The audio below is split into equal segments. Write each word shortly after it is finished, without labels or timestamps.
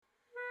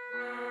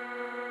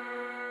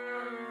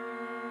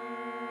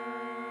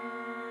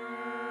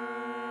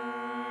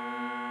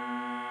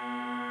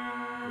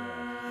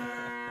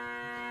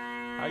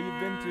you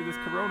been through this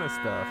Corona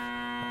stuff?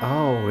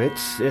 Oh,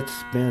 it's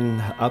been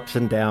ups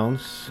and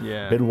downs.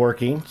 Yeah. Been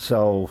working,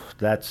 so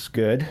that's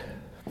good.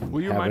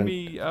 Will you remind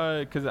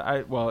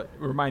Haven't me,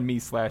 remind me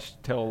slash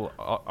tell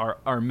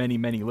our many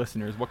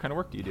listeners, what kind of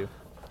work do you do?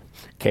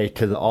 okay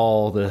to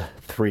all the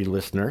three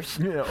listeners.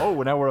 Yeah. Oh,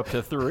 well, now we're up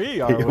to three,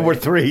 are we? We're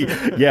three,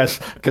 yes,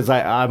 because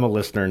I'm a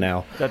listener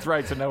now. That's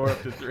right. So now we're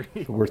up to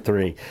three. We're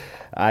three.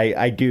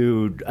 I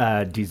do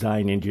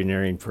design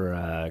engineering for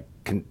a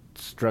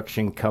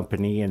construction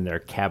company in their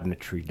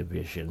cabinetry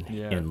division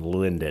Yeah. in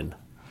Linden.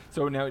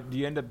 So now, do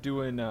you end up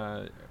doing?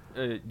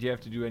 Do you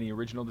have to do any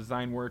original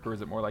design work, or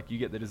is it more like you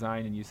get the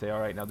design and you say, "All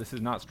right, now this is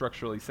not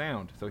structurally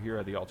sound, so here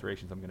are the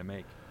alterations I'm going to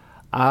make."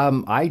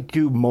 I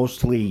do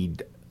mostly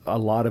a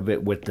lot of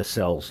it with the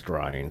cells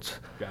drawings.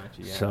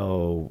 Gotcha. Yeah.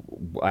 So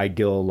I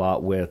deal a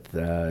lot with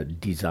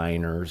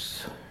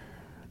designers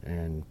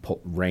and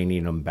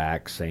reining them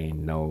back,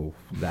 saying, "No,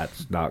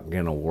 that's not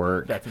gonna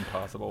work. That's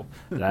impossible.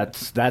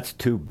 That's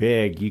too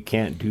big. You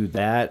can't do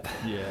that.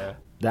 Yeah.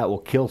 That will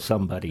kill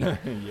somebody."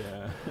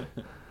 Yeah.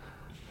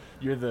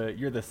 You're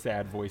the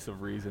sad voice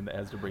of reason that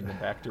has to bring them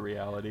back to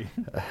reality.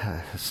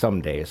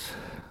 Some days.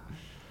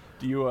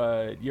 Do you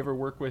ever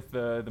work with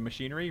the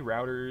machinery,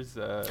 routers?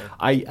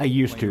 I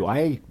used to.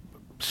 I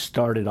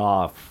started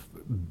off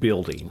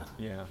building.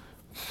 Yeah.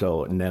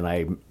 So, and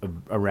then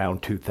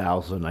around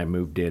 2000, I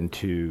moved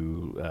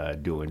into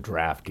doing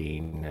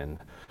drafting and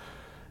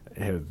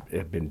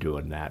have been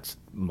doing that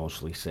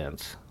mostly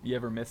since. You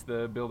ever miss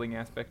the building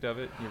aspect of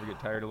it? You ever get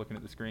tired of looking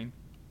at the screen?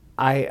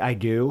 I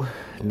do,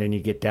 and then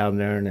you get down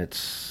there and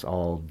it's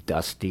all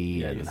dusty.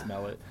 Yeah, and you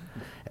smell it.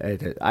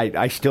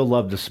 I still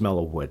love the smell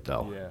of wood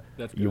though. Yeah,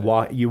 that's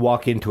good. You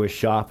walk into a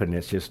shop and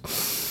it's just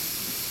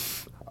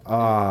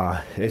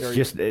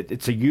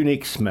it's a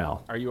unique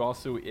smell. Are you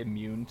also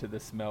immune to the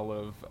smell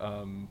of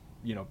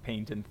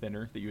paint and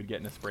thinner that you would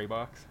get in a spray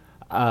box?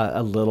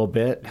 A little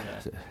bit.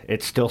 Yeah.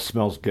 It still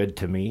smells good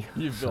to me.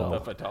 You've built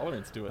up a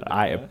tolerance to it. Then,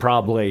 I huh?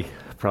 probably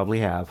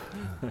have.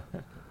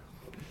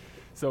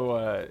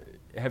 So,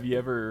 have you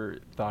ever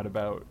thought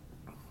about,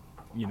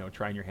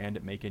 trying your hand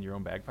at making your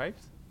own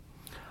bagpipes?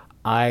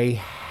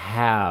 I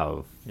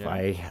have. Yeah.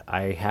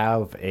 I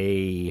have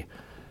a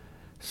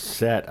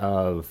set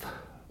of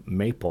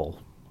maple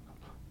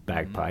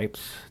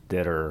bagpipes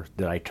that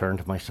I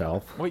turned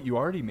myself. Wait, you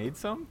already made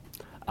some?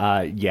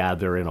 Yeah,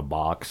 they're in a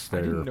box.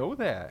 I didn't know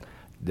that.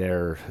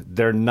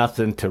 They're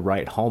nothing to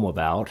write home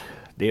about.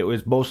 It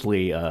was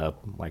mostly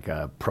like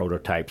a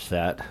prototype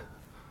set.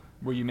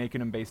 Were you making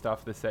them based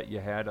off the set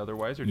you had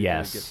otherwise, or did you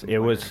get Yes, some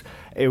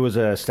it was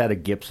a set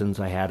of Gibsons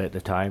I had at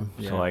the time,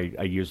 Yeah. so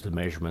I used the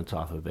measurements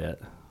off of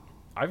it.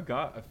 I've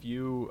got a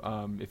few.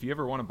 If you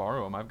ever want to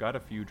borrow them, I've got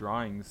a few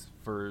drawings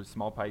for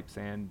small pipes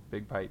and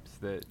big pipes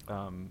that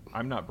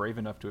I'm not brave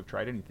enough to have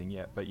tried anything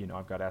yet, but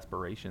I've got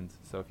aspirations.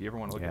 So if you ever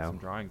want to look at Yeah. some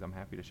drawings, I'm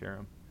happy to share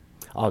them.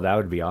 Oh, that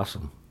would be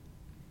awesome.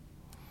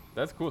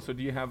 That's cool. So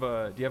do you have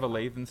a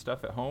lathe and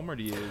stuff at home, or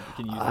can you use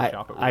the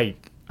shop at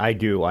work? I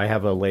do. I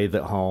have a lathe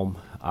at home.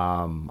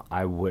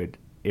 I would,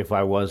 if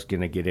I was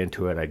gonna get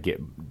into it,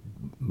 I'd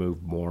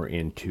move more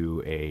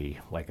into a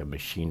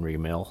machinery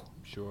mill.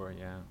 Sure,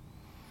 yeah.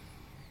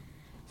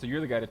 So you're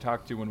the guy to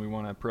talk to when we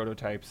want to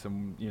prototype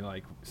some,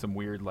 like some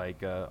weird,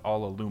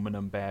 all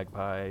aluminum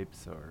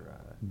bagpipes, or.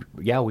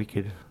 Yeah, we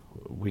could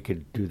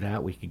do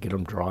that. We could get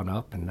them drawn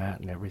up and that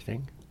and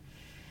everything.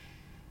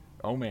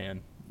 Oh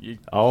man.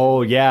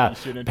 Oh yeah, you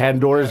shouldn't have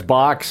Pandora's that.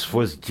 box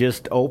was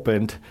just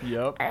opened.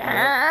 Yep.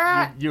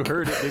 You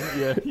heard it, didn't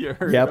you? You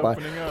heard Yep, it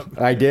opening up.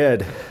 I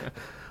did.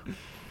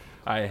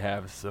 I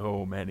have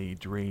so many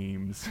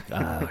dreams.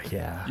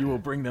 Yeah. You will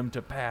bring them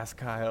to pass,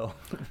 Kyle.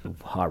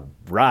 All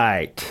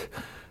right.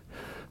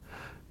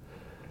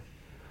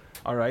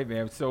 All right,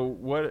 man. So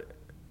what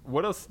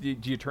else? Do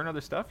you turn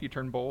other stuff? You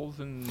turn bowls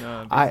and.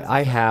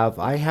 I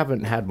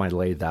haven't had my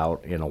lathe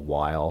out in a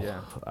while.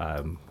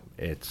 Yeah.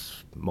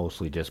 It's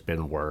mostly just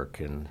been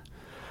work,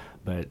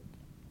 but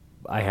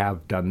I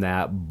have done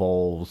that,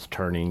 bowls,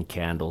 turning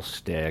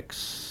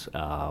candlesticks,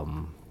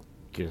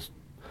 just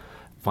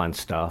fun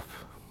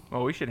stuff.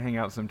 Well, we should hang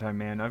out sometime,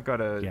 man. I've got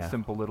a Yeah.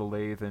 simple little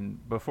lathe,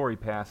 and before he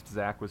passed,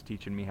 Zach was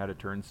teaching me how to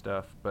turn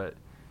stuff, but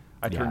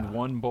I Yeah. turned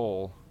one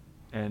bowl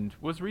and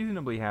was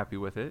reasonably happy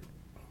with it.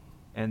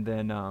 And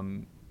then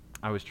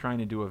I was trying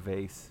to do a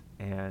vase,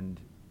 and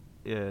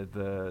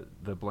the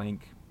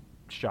blank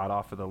shot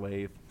off of the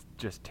lathe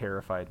just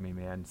terrified me,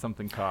 man.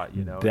 Something caught,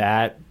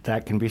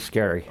 That can be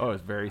scary. Oh,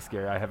 it's very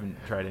scary. I haven't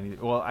tried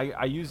anything. Well,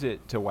 I use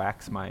it to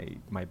wax my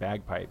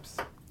bagpipes.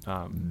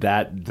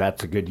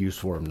 That's a good use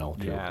for them, though.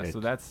 Too. Yeah,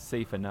 so that's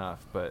safe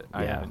enough, but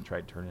I Yeah. haven't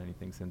tried turning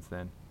anything since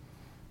then.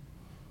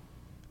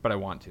 But I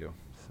want to.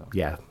 So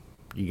Yeah,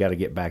 you got to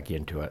get back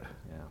into it.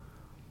 yeah.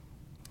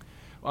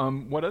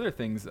 What other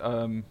things?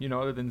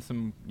 Other than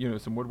some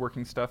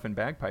woodworking stuff and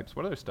bagpipes,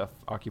 what other stuff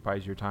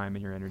occupies your time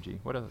and your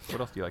energy? What else do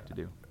you like to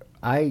do?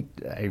 I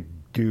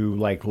do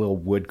like little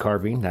wood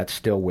carving. That's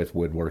still with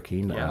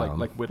woodworking. Yeah,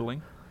 like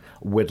whittling.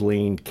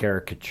 Whittling,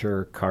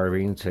 caricature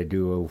carvings. I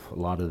do a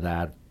lot of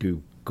that.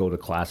 Do go to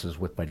classes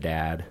with my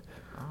dad.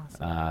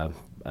 Awesome.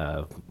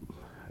 I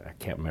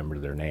can't remember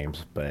their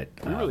names, but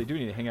We really do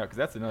need to hang out because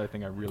that's another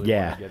thing I really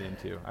Yeah. want to get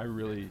into.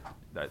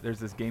 There's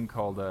this game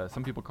called,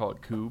 some people call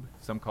it Coob,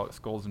 some call it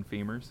Skulls and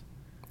Femurs,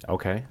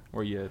 okay.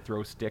 where you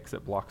throw sticks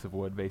at blocks of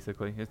wood,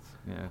 basically.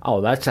 Yeah.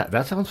 Oh,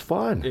 that sounds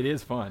fun. It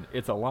is fun.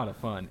 It's a lot of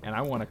fun. And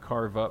I want to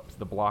carve up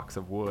the blocks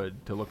of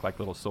wood to look like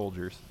little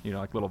soldiers,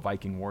 like little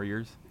Viking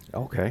warriors.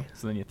 Okay.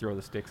 So then you throw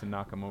the sticks and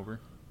knock them over.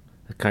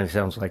 It kind of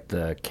sounds like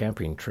the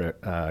camping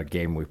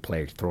game we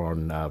played,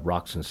 throwing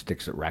rocks and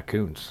sticks at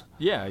raccoons.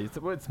 Yeah, it's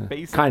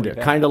basically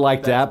Kind of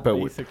like that's that, but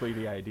basically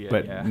the idea.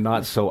 but yeah.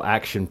 not so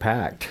action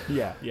packed.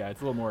 Yeah,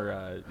 it's a little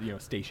more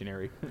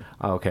stationary.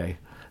 Okay,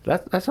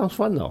 that sounds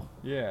fun though.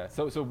 Yeah.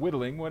 So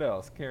whittling. What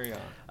else? Carry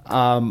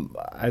on.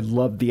 I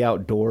love the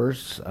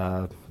outdoors,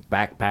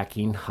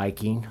 backpacking,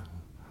 hiking.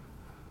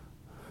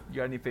 You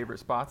got any favorite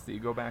spots that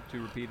you go back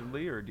to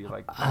repeatedly, or do you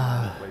like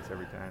a new place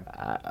every time?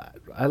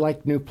 I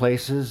like new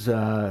places.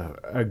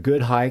 A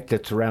good hike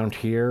that's around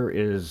here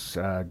is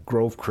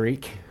Grove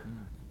Creek.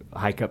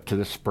 Hike up to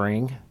the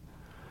spring.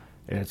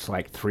 It's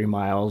like 3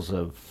 miles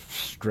of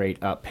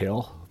straight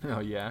uphill.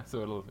 Oh yeah,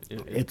 so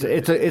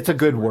It's a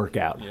good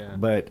workout, Yeah.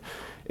 but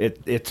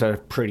it's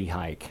a pretty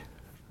hike.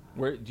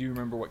 Where do you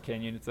remember what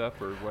canyon it's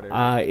up or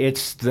whatever?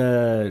 It's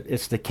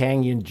the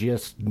canyon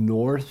just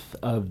north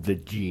of the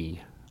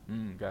G.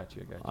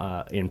 Gotcha.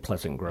 In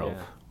Pleasant Grove.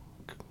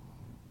 Yeah.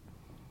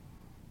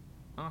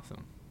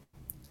 Awesome.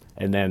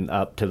 And then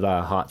up to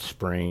the hot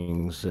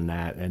springs and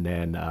that, and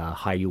then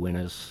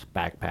Highlands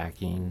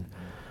backpacking,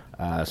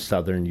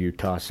 southern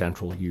Utah,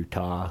 central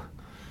Utah,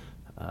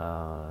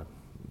 out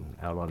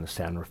on the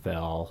San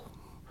Rafael,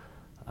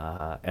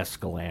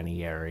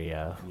 Escalante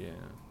area. Yeah.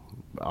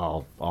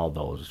 All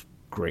those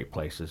great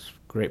places.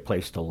 Great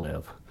place to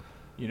live.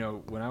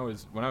 When I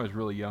was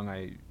really young,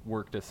 I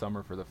worked a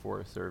summer for the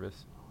Forest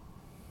Service,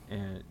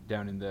 and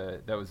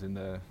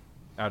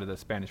out of the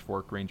Spanish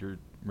Fork Ranger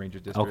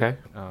District. Okay.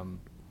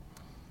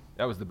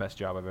 That was the best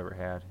job I've ever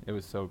had. It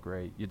was so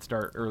great. You'd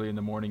start early in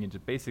the morning and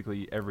just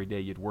basically every day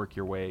you'd work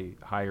your way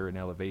higher in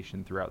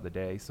elevation throughout the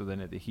day. So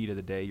then at the heat of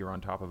the day, you're on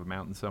top of a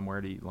mountain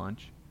somewhere to eat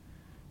lunch.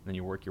 And then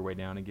you work your way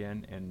down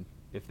again. And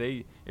if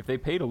they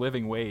paid a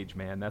living wage,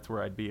 man, that's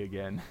where I'd be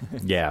again.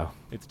 Yeah.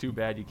 It's too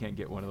bad you can't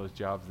get one of those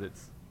jobs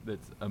that's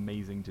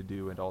amazing to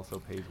do and also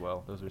pays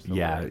well. Those are so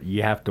Yeah, rare.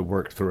 you have to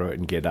work through it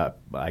and get up,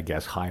 I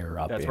guess, higher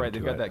up. That's right.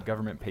 They've got it. that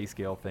government pay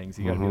scale thing.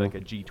 So you got to be like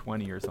a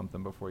G20 or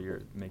something before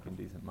you're making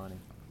decent money.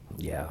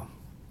 Yeah.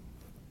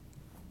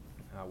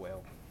 Ah,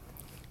 well.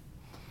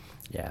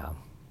 Yeah.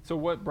 So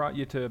what brought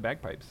you to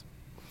bagpipes?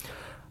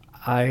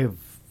 I've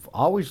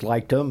always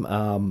liked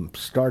them.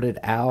 Started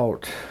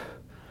out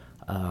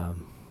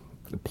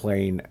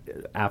playing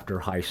after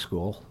high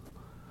school.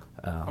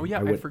 Oh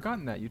yeah, I'd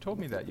forgotten that. You told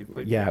me that you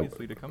played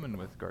previously to come in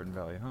with Garden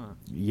Valley, huh?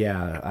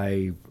 Yeah,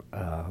 I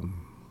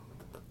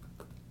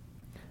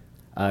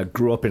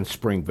grew up in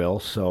Springville,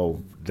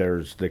 so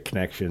there's the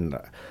connection.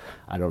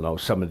 I don't know.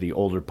 Some of the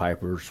older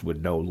pipers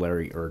would know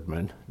Larry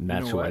Erdman, and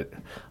that's You know what?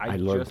 I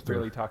learned just through.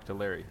 barely talked to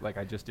Larry. Like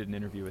I just did an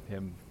interview with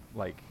him.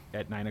 Like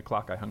at 9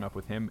 o'clock, I hung up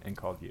with him and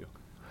called you.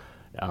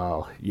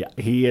 Oh yeah,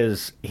 he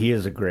is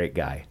a great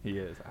guy. He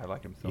is. I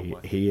like him so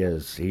much. He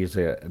is. He's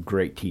a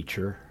great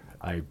teacher.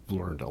 I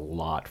learned a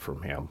lot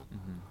from him,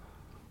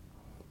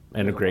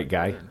 and a great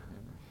guy.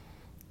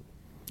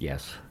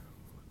 Yes.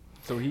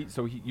 So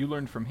you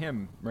learned from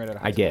him right out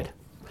of high I school?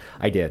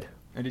 I did.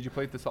 And did you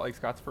play at the Salt Lake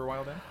Scots for a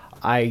while then?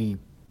 I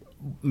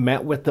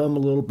met with them a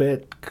little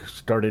bit,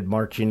 started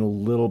marching a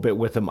little bit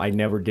with them. I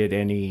never did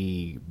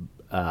any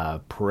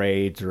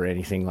parades or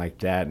anything like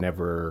that.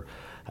 Never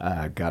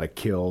got a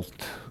kilt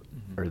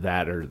or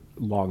that, or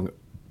long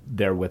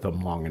there with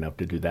them long enough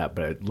to do that.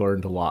 But I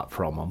learned a lot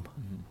from them.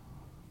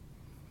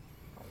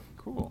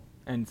 Cool.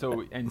 And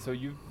so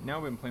you've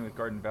now been playing with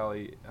Garden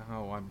Valley.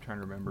 Oh, I'm trying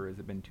to remember. Has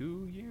it been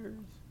 2 years?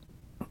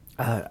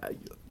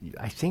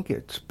 I think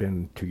it's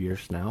been 2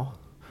 years now.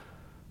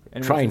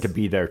 And Trying to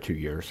be there 2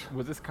 years.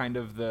 Was this kind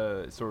of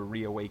the sort of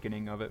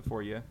reawakening of it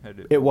for you?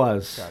 It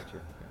was.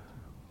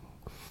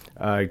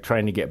 Gotcha.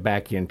 Trying to get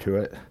back into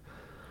it,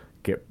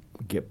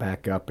 get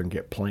back up and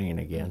get playing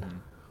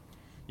again.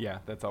 Yeah,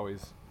 that's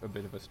always a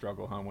bit of a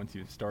struggle, huh? Once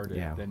you've started,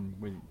 Yeah. then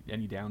with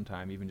any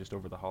downtime, even just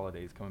over the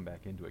holidays, coming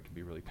back into it can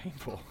be really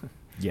painful.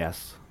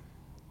 Yes.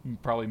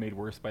 Probably made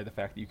worse by the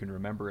fact that you can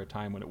remember a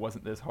time when it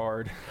wasn't this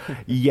hard.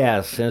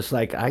 Yes, and it's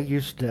like I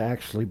used to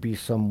actually be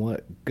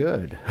somewhat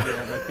good.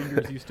 Yeah, my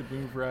fingers used to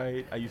move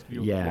right. I used to be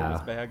able to Yeah. pull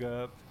this bag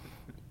up.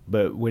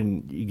 But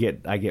when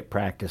I get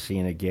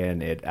practicing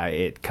again,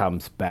 it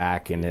comes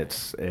back and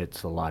it's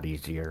a lot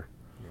easier.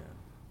 Yeah.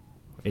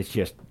 It's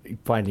just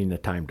finding the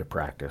time to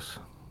practice.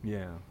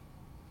 Yeah.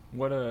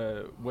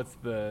 What's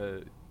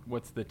the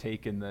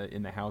take in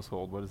the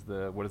household? What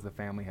does the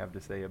family have to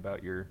say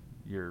about your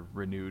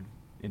renewed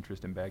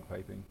interest in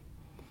bagpiping?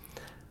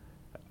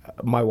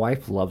 My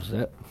wife loves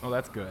it. Oh,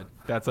 that's good.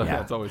 That's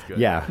always good.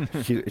 Yeah,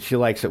 she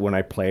likes it when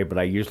I play, but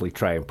I usually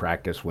try and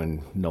practice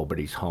when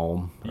nobody's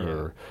home,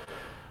 or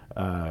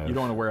You don't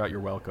want to wear out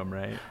your welcome,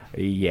 right?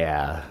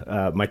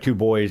 Yeah. My two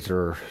boys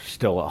are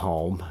still at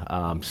home.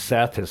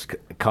 Seth has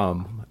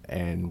come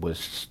and was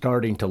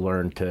starting to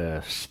learn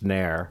to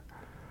snare,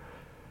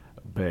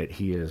 but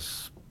he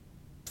has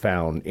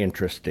found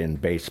interest in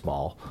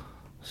baseball.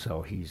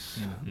 So he's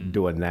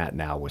doing that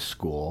now with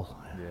school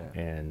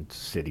and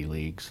city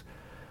leagues.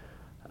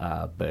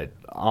 But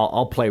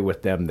I'll play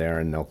with them there,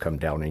 and they'll come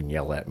down and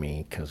yell at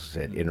me because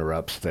it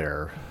interrupts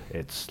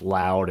it's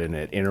loud and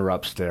it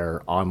interrupts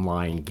their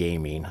online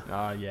gaming.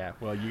 Yeah.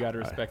 Well, you got to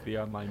respect the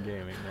online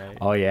gaming, right?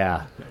 Oh,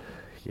 yeah.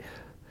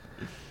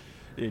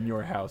 In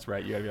your house,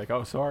 right? You got to be like,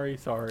 oh, sorry.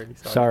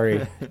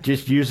 Sorry.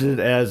 Just use it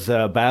as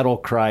a battle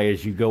cry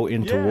as you go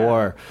into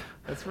war.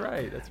 That's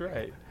right.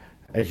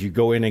 As you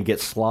go in and get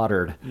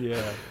slaughtered.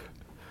 Yeah.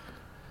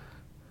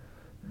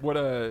 What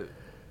other,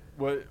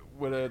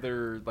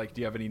 like, do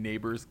you have any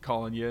neighbors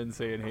calling you and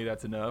saying, hey,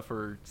 that's enough,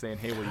 or saying,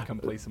 hey, will you come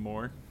play some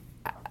more?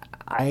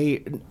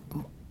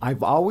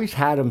 I've always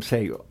had them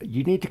say,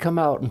 you need to come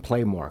out and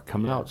play more.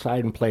 Come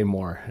outside and play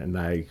more. And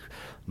I'm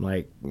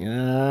like,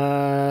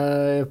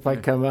 if I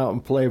come out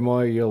and play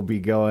more, you'll be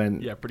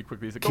going. Yeah, pretty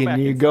quickly. Like,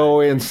 can you go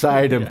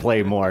inside and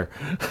play more?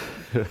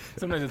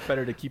 Sometimes it's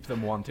better to keep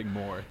them wanting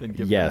more than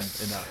give them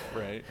enough,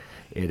 right?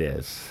 It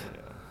is.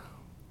 Yeah.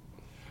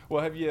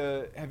 Well, have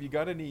you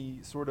got any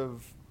sort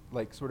of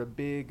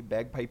big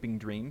bagpiping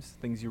dreams,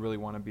 things you really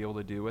want to be able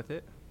to do with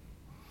it?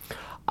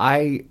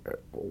 I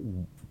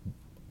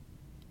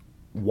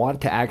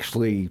want to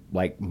actually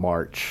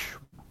march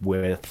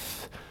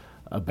with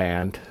a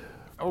band.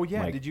 Oh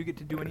yeah, did you get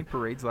to do any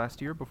parades last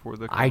year before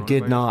the coronavirus?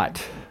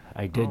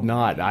 I did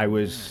not. I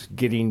was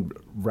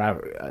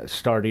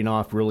starting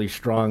off really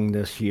strong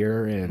this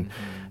year, and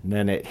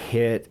then it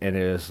hit, and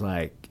it was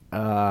like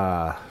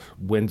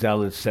winds out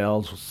of the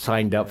sails.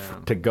 Signed up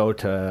to go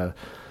to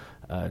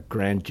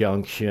Grand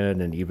Junction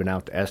and even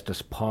out to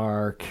Estes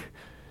Park.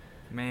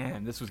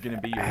 Man, this was going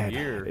to be your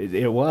year.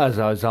 It was.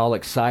 I was all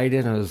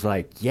excited. I was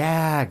like,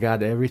 I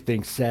got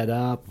everything set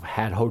up.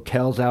 Had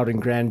hotels out in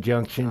Grand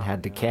Junction.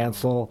 Had to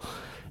cancel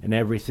and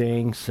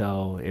everything.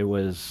 So it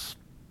was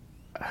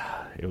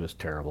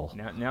terrible.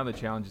 Now the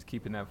challenge is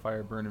keeping that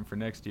fire burning for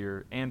next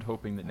year and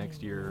hoping that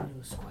next year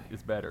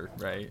is better,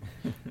 right?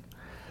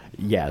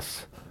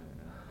 Yes.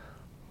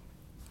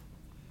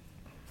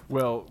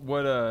 Well,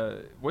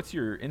 what's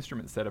your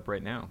instrument setup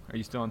right now? Are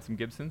you still on some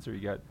Gibsons, or you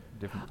got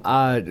different?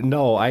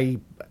 No, I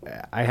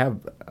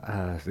have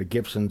the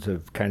Gibsons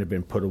have kind of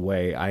been put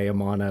away. I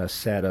am on a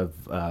set of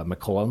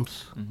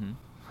McCollums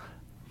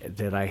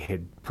that I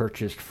had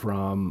purchased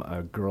from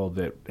a girl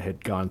that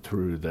had gone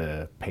through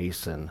the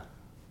Payson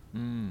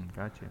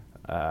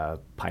Gotcha.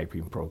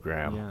 Piping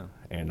program,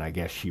 and I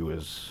guess she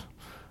was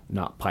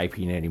not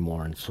piping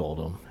anymore and sold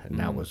them, and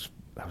that was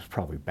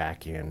probably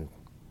back in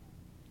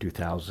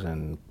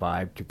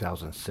 2005,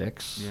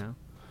 2006. Yeah.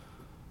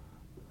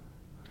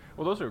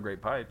 Well, those are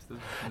great pipes.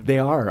 They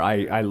are.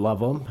 I love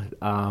them.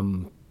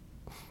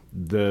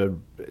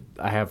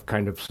 I have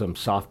kind of some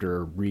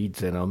softer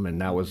reeds in them,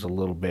 and that was a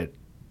little bit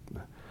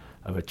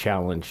of a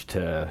challenge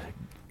to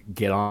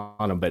get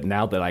on them. But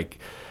now that I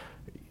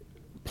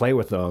play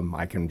with them,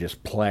 I can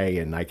just play,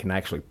 and I can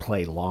actually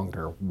play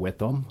longer with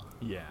them.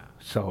 Yeah.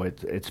 So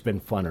it's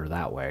been funner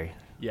that way.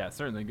 Yeah,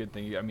 certainly a good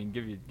thing. I mean,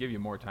 give you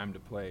more time to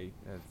play.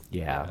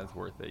 That's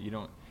worth it.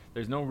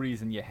 There's no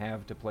reason you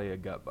have to play a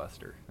gut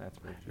buster. That's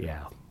for sure.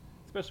 Yeah.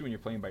 Especially when you're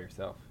playing by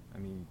yourself. I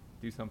mean,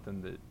 do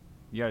something that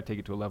you got to take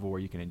it to a level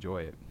where you can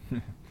enjoy it.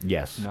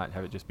 Yes. Not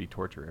have it just be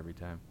torture every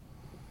time.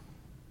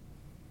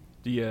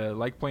 Do you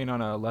like playing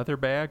on a leather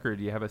bag, or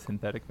do you have a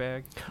synthetic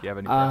bag? Do you have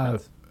any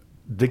preference?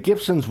 The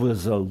Gibson's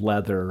was a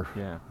leather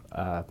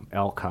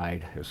elk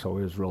hide, so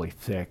it was really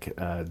thick.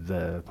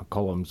 The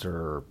McCollums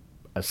are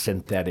a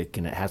synthetic,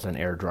 and it has an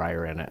air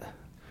dryer in it.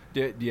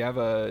 Do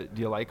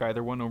you like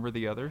either one over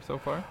the other so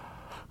far?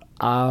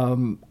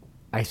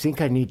 I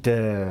think I need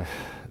to.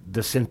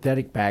 The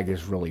synthetic bag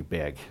is really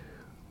big.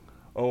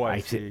 Oh, I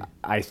see.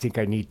 I think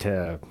I need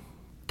to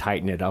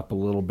tighten it up a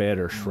little bit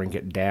or shrink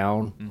it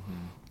down.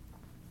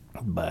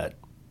 But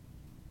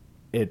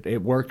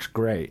it works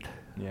great.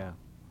 Yeah.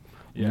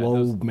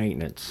 Low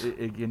maintenance.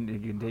 It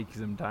can take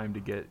some time to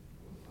get,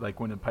 like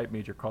when a pipe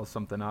major calls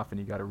something off and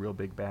you got a real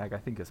big bag. I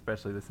think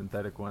especially the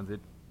synthetic ones,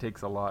 it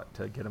takes a lot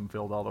to get them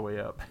filled all the way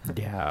up.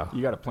 Yeah.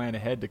 You got to plan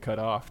ahead to cut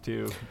off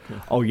too.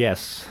 Oh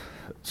yes,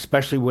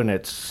 especially when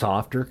it's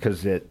softer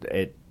because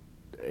it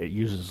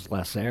uses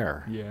less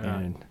air. Yeah.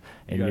 And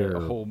you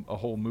got a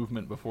whole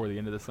movement before the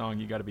end of the song.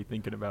 You got to be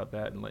thinking about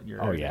that and letting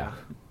your air yeah. down.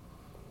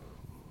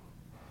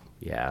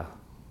 Yeah.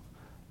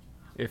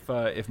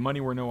 If money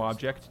were no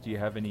object, do you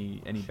have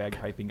any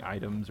bagpiping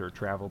items or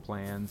travel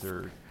plans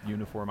or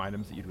uniform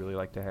items that you'd really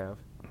like to have?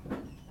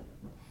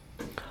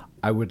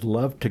 I would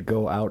love to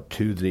go out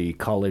to the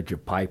College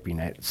of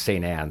Piping at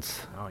St. Anne's.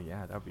 Oh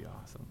yeah, that'd be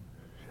awesome.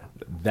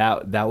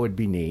 That would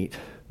be neat.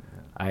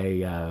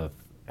 Yeah.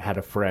 I had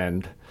a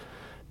friend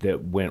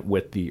that went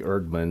with the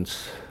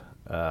Erdmans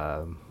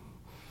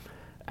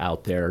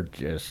out there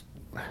just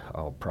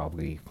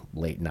probably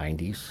late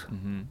 90s.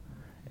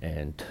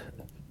 And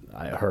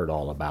I heard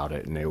all about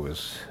it, and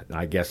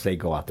I guess they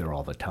go out there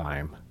all the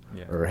time,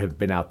 Yeah. or have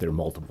been out there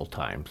multiple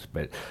times.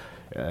 But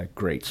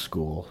great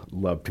school,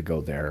 love to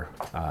go there.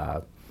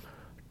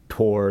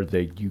 Tour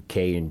the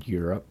UK and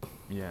Europe.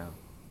 Yeah.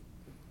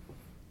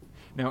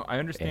 Now I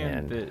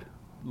understand And that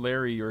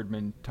Larry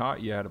Erdman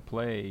taught you how to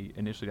play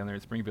initially down there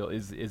in Springville.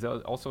 Is it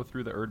also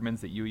through the Erdmans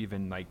that you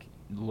even like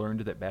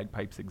learned that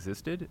bagpipes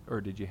existed,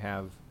 or did you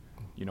have,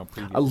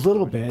 previous? a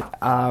little exposure?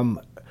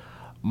 bit.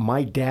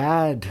 My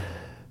dad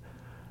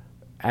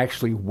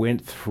actually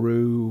went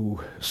through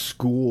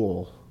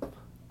school,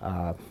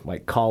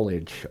 like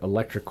college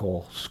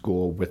electrical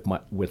school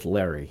with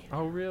Larry.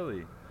 Oh,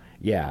 really?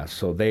 Yeah,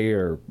 so they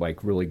are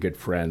like really good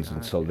friends,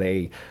 and so Gotcha.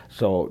 they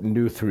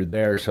knew through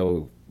there.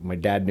 So my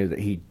dad knew that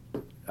he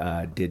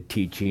did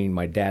teaching.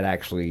 My dad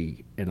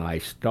actually and I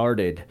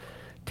started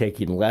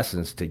taking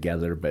lessons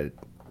together, but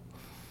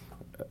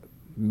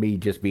me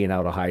just being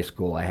out of high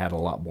school, I had a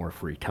lot more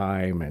free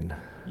time, and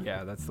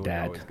Yeah, that's the way it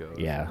dad, always goes.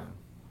 yeah.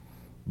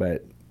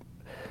 But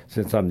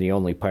since I'm the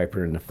only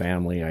piper in the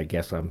family, I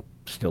guess I'm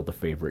still the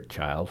favorite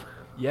child.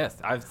 Yes,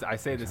 I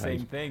say the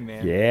same thing,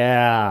 man.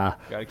 Yeah.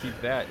 Got to keep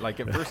that. Like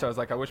at first, I was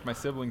like, I wish my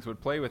siblings would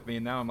play with me,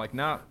 and now I'm like,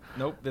 nah,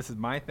 nope, this is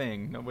my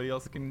thing. Nobody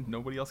else can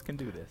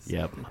do this.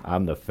 Yep.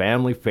 I'm the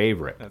family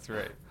favorite. That's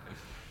right.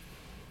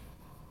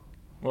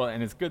 Well,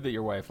 and it's good that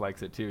your wife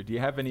likes it too. Do you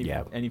have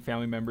any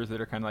family members that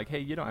are kind of like, hey,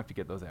 you don't have to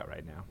get those out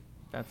right now.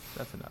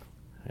 That's enough.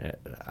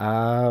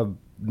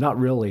 Not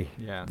really.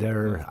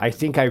 Yeah. I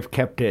think I've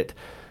kept it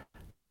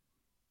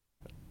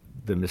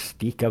the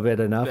mystique of it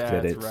enough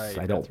that That's it's right,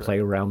 I don't that's play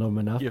right. around them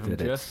enough Give them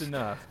that just it's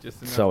enough.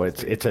 so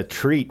it's a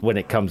treat when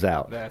it comes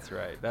out. That's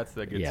right. That's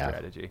the good Yeah.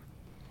 strategy.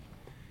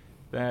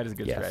 That is a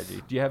good Yes.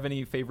 strategy. Do you have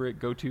any favorite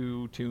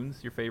go-to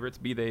tunes? Your favorites,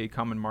 be they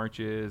common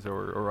marches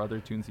or other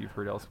tunes you've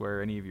heard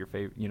elsewhere? Any of your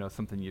favorite,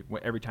 something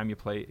every time you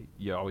play,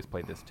 you always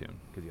play this tune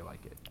because you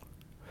like it.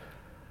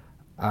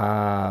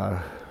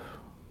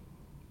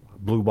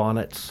 Blue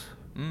Bonnets.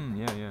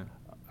 Yeah, yeah.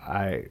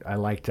 I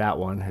like that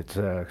one. It's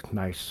a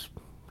nice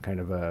kind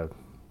of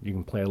you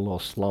can play a little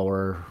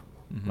slower,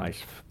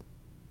 nice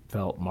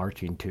felt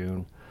marching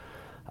tune.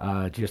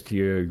 Just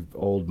your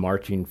old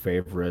marching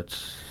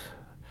favorites.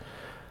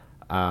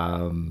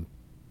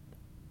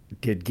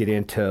 Did get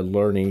into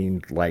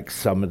learning like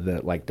some of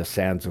the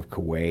Sands of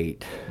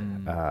Kuwait.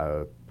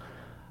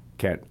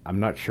 I'm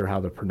not sure how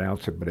to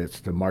pronounce it, but it's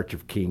the March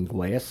of King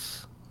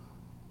Leis.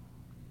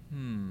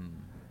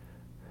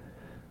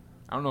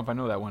 I don't know if I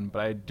know that one, but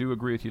I do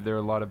agree with you. There are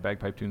a lot of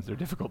bagpipe tunes that are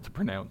difficult to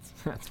pronounce.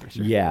 That's for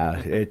sure.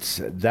 Yeah,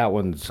 that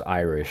one's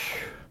Irish.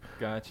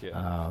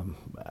 Gotcha.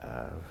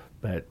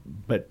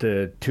 But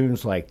the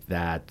tunes like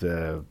that,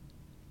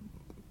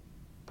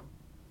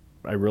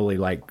 I really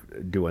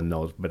like doing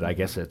those. But I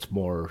guess it's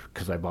more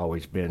because I've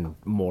always been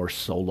more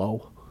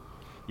solo.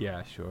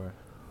 Yeah, sure.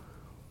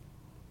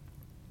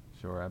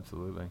 Sure,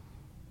 absolutely.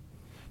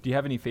 Do you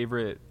have any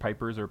favorite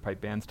pipers or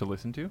pipe bands to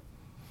listen to?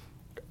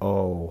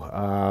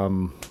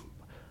 Oh,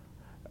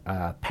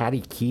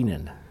 Paddy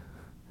Keenan. Have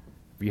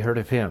you heard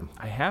of him?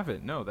 I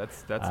haven't. No,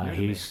 that's new to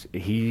me.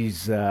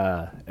 He's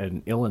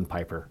an uilleann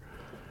piper,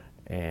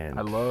 and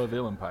I love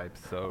uilleann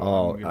pipes, so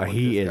oh, I'm gonna look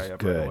he this is guy up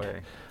good. Right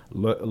away.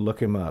 Look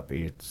him up.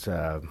 It's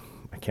I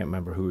can't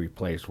remember who he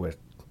plays with,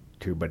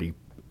 too, but he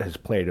has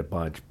played a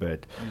bunch.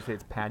 But Did you say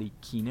it's Paddy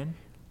Keenan?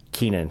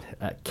 Keenan,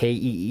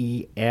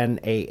 Keenan.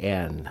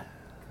 Okay.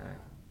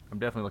 I'm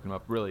definitely looking him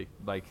up. Really,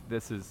 like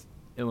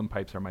uilleann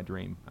pipes are my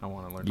dream. I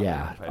want to learn.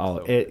 Yeah.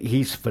 About uilleann pipes, so.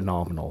 He's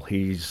phenomenal.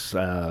 He's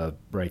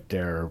right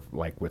there,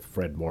 like with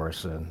Fred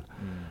Morrison.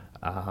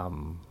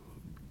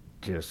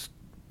 Just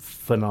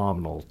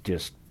phenomenal.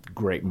 Just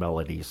great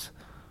melodies.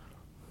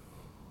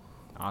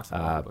 Awesome.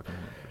 I'll be looking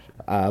him up for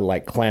sure.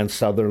 Like Clan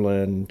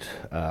Sutherland.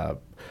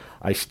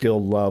 I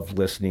still love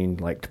listening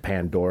like to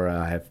Pandora.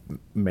 I have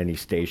many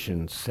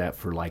stations set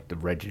for like the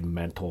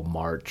regimental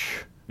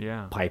march,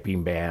 Yeah.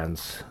 piping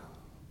bands.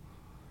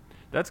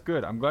 That's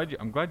good. I'm glad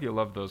you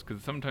love those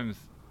because sometimes,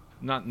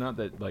 not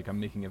that like I'm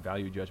making a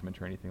value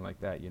judgment or anything like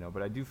that,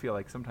 but I do feel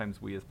like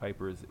sometimes we as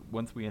pipers,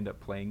 once we end up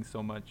playing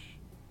so much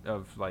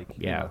of like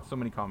so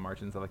many common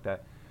marches and stuff like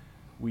that,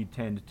 we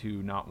tend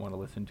to not want to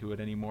listen to it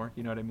anymore.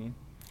 You know what I mean?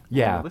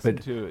 Yeah,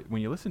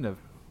 When you listen to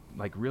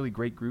like really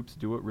great groups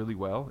do it really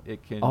well,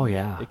 it can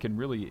it can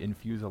really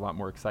infuse a lot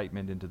more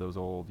excitement into those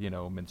old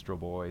Minstrel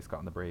Boy, Scott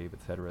and the Brave,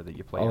 etc. that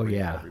you play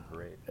every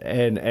parade.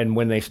 And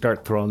when they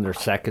start throwing their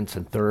seconds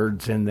and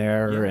thirds in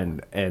there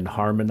and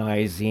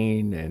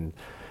harmonizing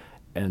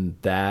and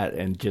that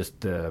and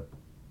just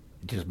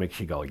makes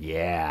you go,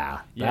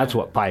 that's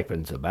what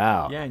piping's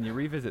about. Yeah, and you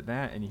revisit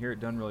that and you hear it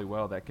done really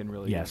well, that can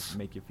really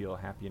make you feel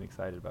happy and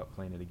excited about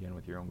playing it again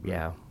with your own group.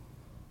 Yeah.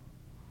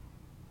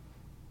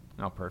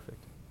 Oh,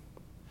 perfect.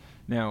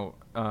 Now,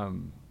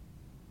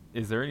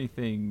 is there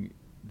anything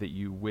that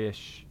you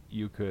wish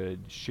you could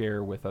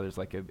share with others,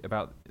 like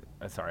about?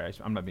 Sorry,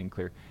 I'm not being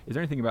clear. Is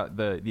there anything about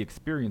the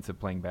experience of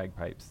playing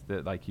bagpipes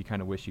that like you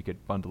kind of wish you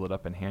could bundle it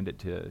up and hand it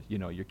to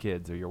your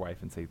kids or your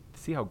wife and say,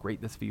 see how great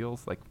this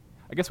feels? Like,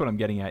 I guess what I'm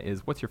getting at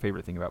is, what's your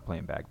favorite thing about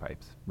playing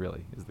bagpipes?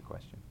 Really, is the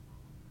question.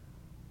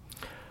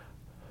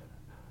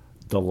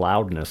 the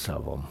loudness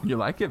of them. You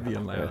like it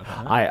being loud,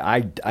 huh?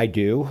 I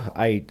do.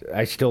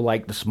 I still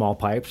like the small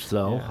pipes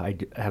though. Yeah. I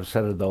have a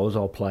set of those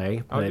I'll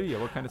play. Oh, but, do you?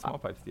 What kind of small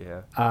pipes do you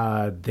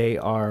have? they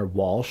are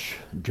Walsh,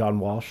 John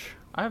Walsh.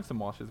 I have some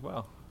Walsh as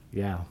well.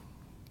 Yeah.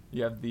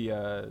 You have the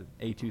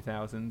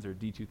A2000s or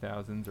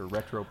D2000s or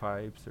retro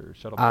pipes or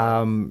shuttle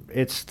pipes?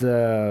 It's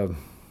the,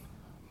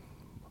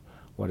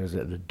 what is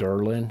it? The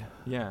Durlin.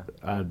 Yeah.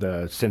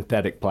 The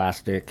synthetic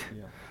plastic.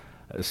 Yeah.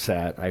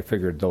 Set. I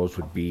figured those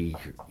would be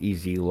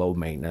easy, low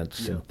maintenance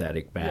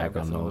synthetic Yeah, I've bag got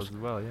on some of those. as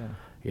well,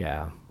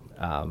 yeah.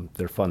 Yeah,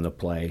 they're fun to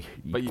play.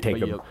 But take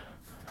them.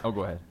 Oh,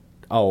 go ahead.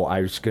 Oh,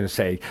 I was gonna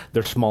say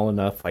they're small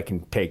enough I can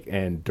take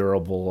and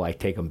durable. I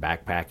take them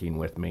backpacking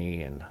with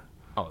me, and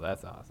Oh,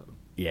 that's awesome.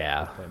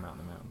 yeah, Play them out in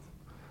the mountains.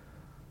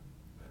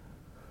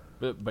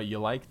 But you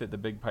like that the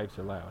big pipes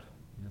are loud.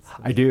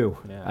 I do.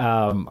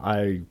 Yeah.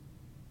 I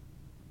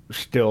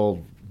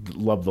still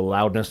love the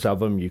loudness of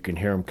them. You can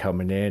hear them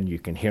coming in. You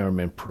can hear them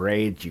in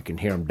parades. You can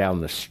hear them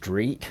down the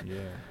street Yeah.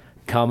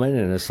 coming,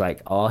 and it's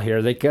like, oh,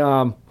 here they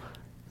come.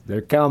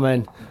 They're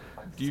coming.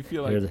 Do you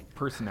feel Here like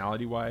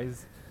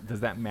personality-wise,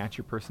 does that match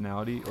your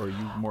personality, or are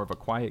you more of a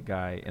quiet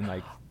guy and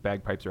like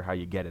bagpipes are how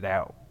you get it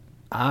out?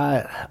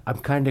 I'm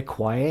kind of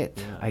quiet,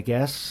 Yeah. I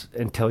guess,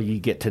 until you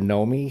get to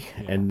know me,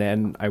 and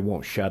then I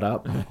won't shut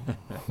up.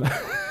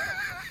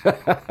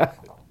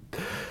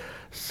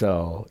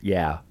 So,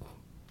 yeah.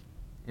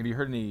 Have you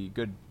heard any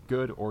good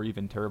or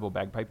even terrible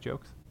bagpipe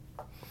jokes?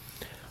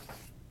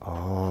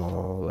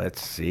 Oh,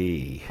 let's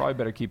see. Probably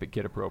better keep it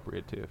kid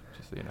appropriate too,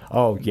 just so you know.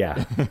 Oh,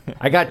 yeah.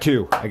 I got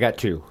two. All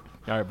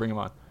right, bring them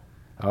on.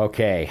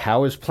 Okay.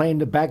 How is playing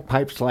the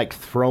bagpipes like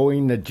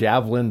throwing the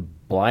javelin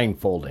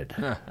blindfolded?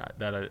 I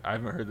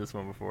haven't heard this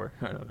one before.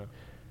 I don't know.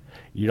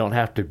 You don't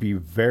have to be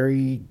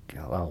very,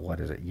 well, what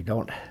is it? You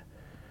don't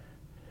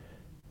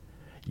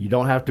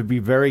have to be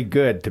very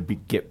good to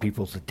get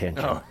people's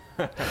attention. Oh.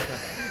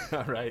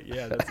 All right,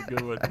 yeah, that's a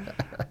good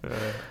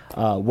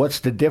one. What's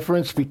the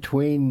difference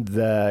between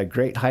the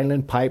Great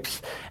Highland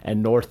pipes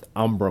and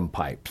Northumbrian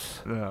pipes?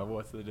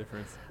 What's the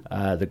difference?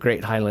 The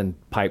Great Highland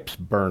pipes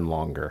burn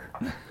longer,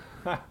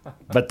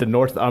 but the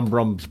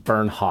Northumbrians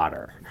burn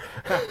hotter.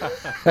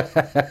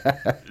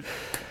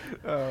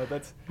 Oh,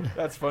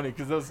 that's funny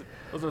because those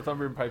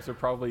Northumbrian pipes are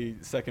probably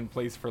second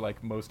place for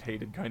like most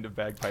hated kind of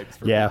bagpipes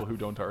for Yeah. people who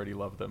don't already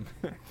love them.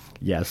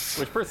 Yes.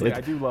 Which personally,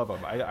 I do love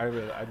them. I'd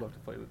love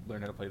to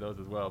learn how to play those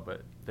as well,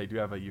 but they do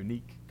have a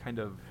unique kind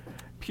of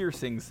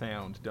piercing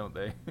sound, don't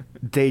they?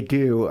 They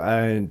do,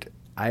 and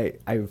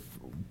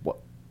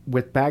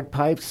with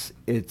bagpipes,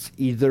 it's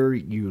either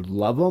you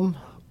love them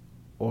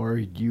or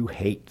you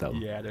hate them.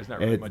 Yeah, there's not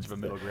really much of a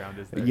middle ground,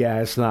 is there? Yeah,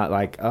 it's not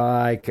like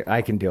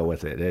I can deal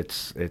with it.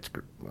 It's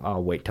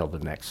I'll wait till the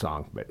next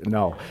song, but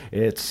no,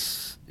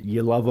 it's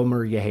you love them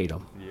or you hate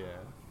them. Yeah.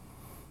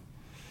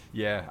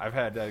 Yeah, I've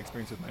had that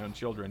experience with my own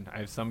children. I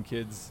have some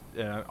kids,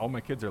 all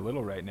my kids are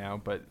little right now,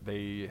 but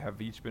they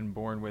have each been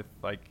born with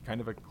like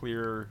kind of a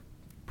clear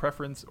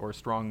preference or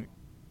strong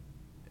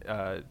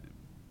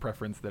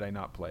preference that I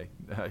not play.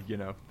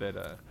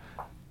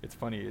 It's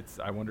funny.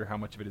 I wonder how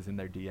much of it is in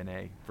their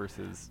DNA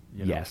versus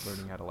Yes.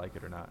 learning how to like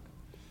it or not.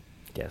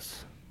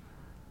 Yes.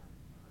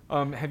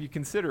 Have you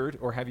considered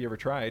or have you ever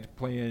tried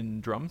playing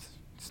drums,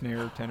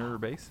 snare, tenor, or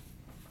bass?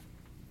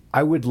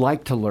 I would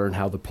like to learn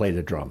how to play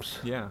the drums.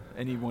 Yeah.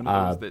 Any one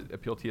of those that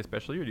appeal to you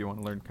especially, or do you want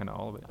to learn kind of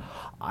all of it?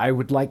 I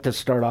would like to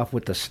start off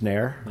with the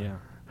snare. Yeah.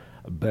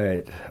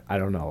 But I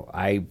don't know.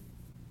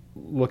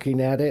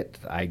 Looking at it,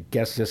 I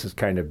guess this is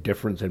kind of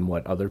different than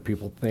what other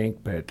people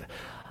think, but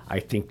I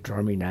think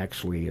drumming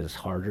actually is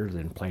harder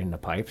than playing the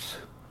pipes.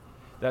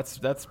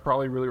 That's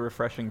probably really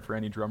refreshing for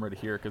any drummer to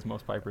hear, because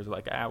most pipers are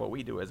like, what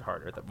we do is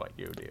harder than what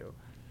you do.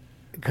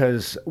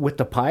 Because with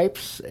the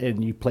pipes,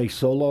 and you play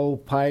solo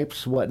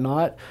pipes,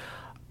 whatnot,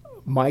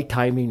 my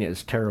timing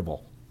is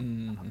terrible.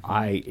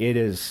 Mm-hmm. It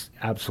is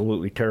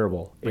absolutely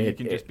terrible. But you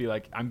can just be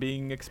like, I'm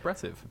being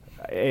expressive.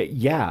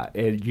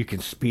 You can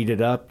speed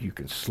it up, you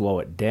can slow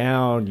it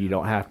down. You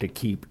don't have to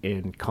keep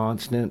in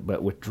constant.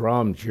 But with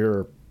drums,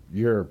 you're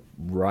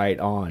right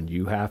on.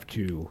 You have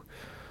to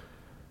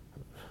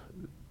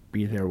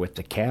be there with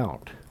the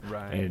count.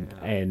 Right.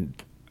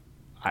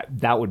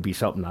 That would be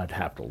something I'd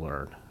have to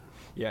learn.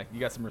 Yeah, you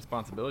got some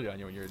responsibility on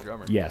you when you're a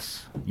drummer.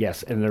 Yes,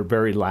 and they're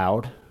very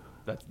loud.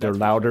 That's They're for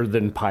louder sure.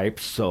 than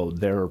pipes, so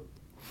they're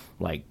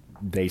like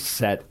they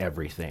set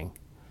everything.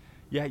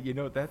 Yeah,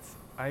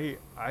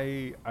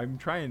 I'm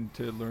trying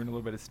to learn a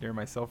little bit of snare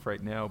myself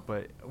right now,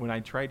 but when I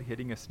tried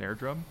hitting a snare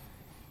drum,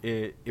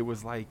 it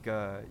was like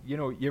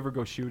you ever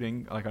go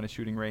shooting like on a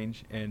shooting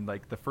range, and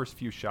like the first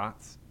few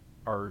shots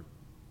are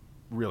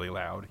really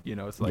loud.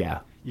 It's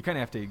like you kind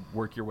of have to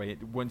work your way.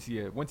 Once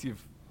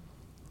you've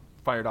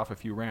fired off a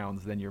few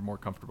rounds, then you're more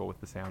comfortable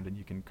with the sound and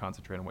you can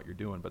concentrate on what you're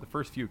doing. But the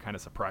first few kind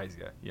of surprise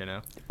you.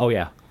 Oh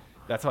yeah.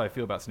 That's how I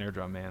feel about snare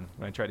drum, man.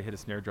 When I try to hit a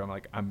snare drum,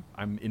 like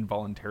I'm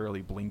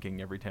involuntarily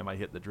blinking every time I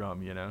hit the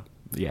drum.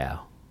 Yeah.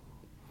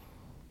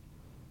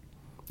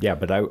 Yeah,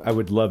 but I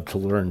would love to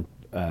learn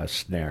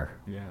snare.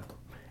 Yeah.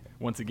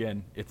 Once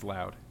again, it's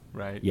loud.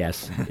 right?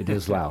 Yes, it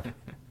is loud.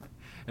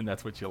 And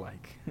that's what you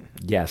like.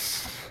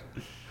 Yes.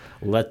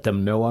 Let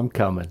them know I'm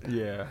coming.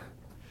 Yeah.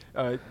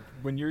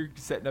 When you're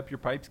setting up your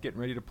pipes, getting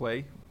ready to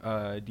play,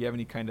 do you have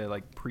any kind of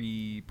like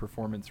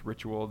pre-performance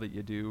ritual that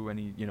you do?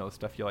 Any,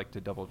 stuff you like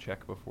to double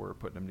check before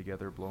putting them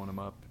together, blowing them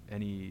up?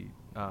 Any,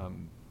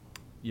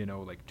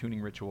 like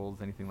tuning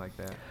rituals, anything like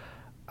that?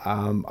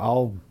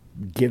 I'll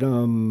get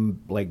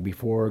them like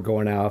before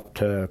going out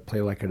to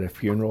play like at a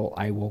funeral.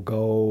 I will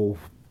go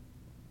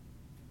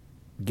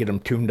get them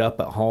tuned up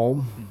at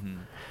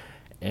home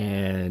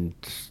and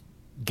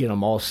get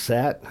them all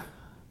set.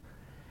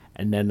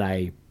 And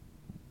then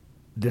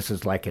this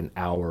is like an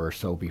hour or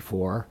so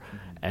before,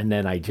 and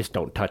then I just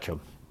don't touch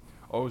them.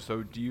 Oh,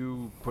 so do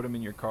you put them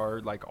in your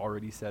car like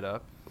already set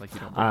up? Like you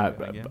don't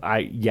bring them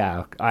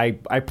in?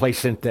 I play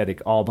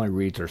synthetic. All my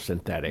reeds are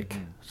synthetic,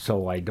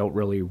 so I don't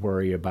really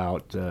worry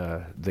about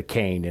the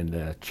cane and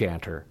the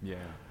chanter. Yeah.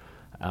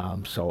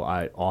 So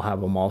I'll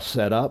have them all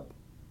set up,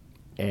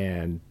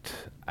 and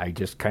I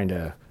just kind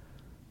of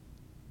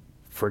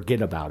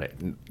forget about it,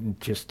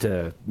 just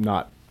to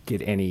not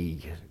get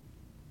any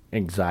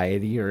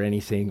anxiety or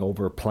anything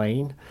over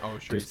playing. Oh,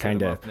 sure. Just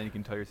kind of. Then you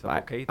can tell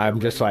yourself, okay. I'm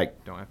just ready.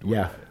 like, Don't have to worry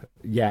about it.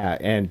 yeah,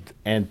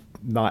 and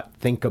not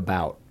think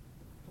about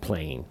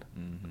playing.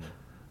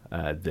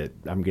 That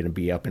I'm going to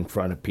be up in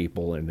front of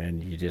people, and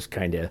then you just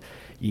kind of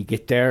you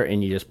get there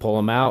and you just pull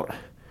them out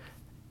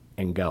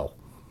and go.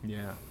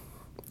 Yeah.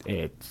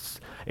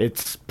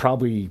 It's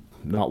probably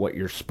not what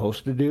you're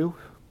supposed to do,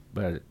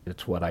 but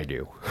it's what I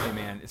do. Hey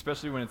man,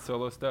 especially when it's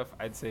solo stuff,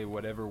 I'd say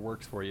whatever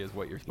works for you is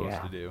what you're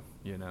supposed to do.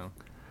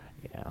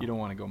 Yeah. You don't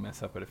want to go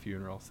mess up at a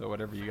funeral, so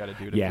whatever you got to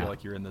do to feel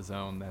like you're in the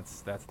zone,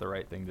 that's the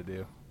right thing to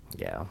do.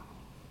 Yeah.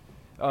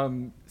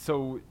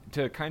 So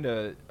to kind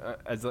of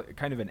as a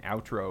kind of an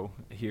outro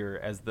here,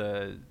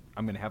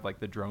 I'm gonna have like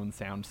the drone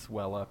sound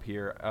swell up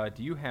here.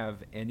 Do you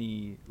have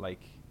any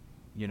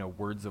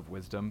words of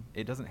wisdom?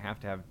 It doesn't have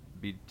to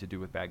be to do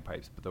with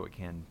bagpipes, but though it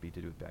can be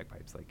to do with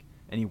bagpipes. Like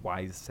any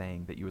wise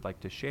saying that you would like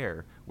to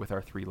share with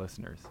our 3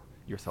 listeners,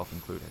 yourself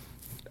included.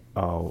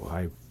 Oh,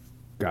 I've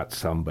got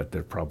some, but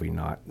they're probably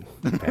not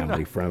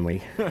family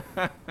friendly.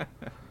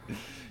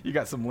 You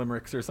got some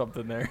limericks or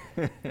something there.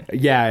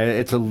 Yeah,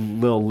 it's a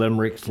little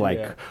limericks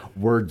like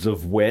words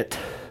of wit.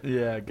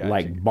 Yeah, gotcha.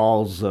 Like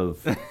balls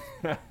of.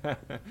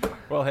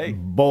 Well, hey.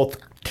 Both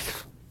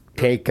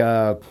take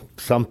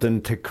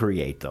something to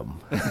create them.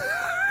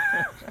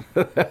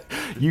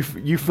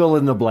 You fill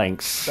in the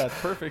blanks. That's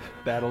perfect.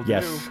 That'll do.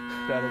 That'll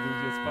do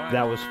just fine.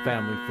 That was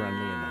family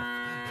friendly enough.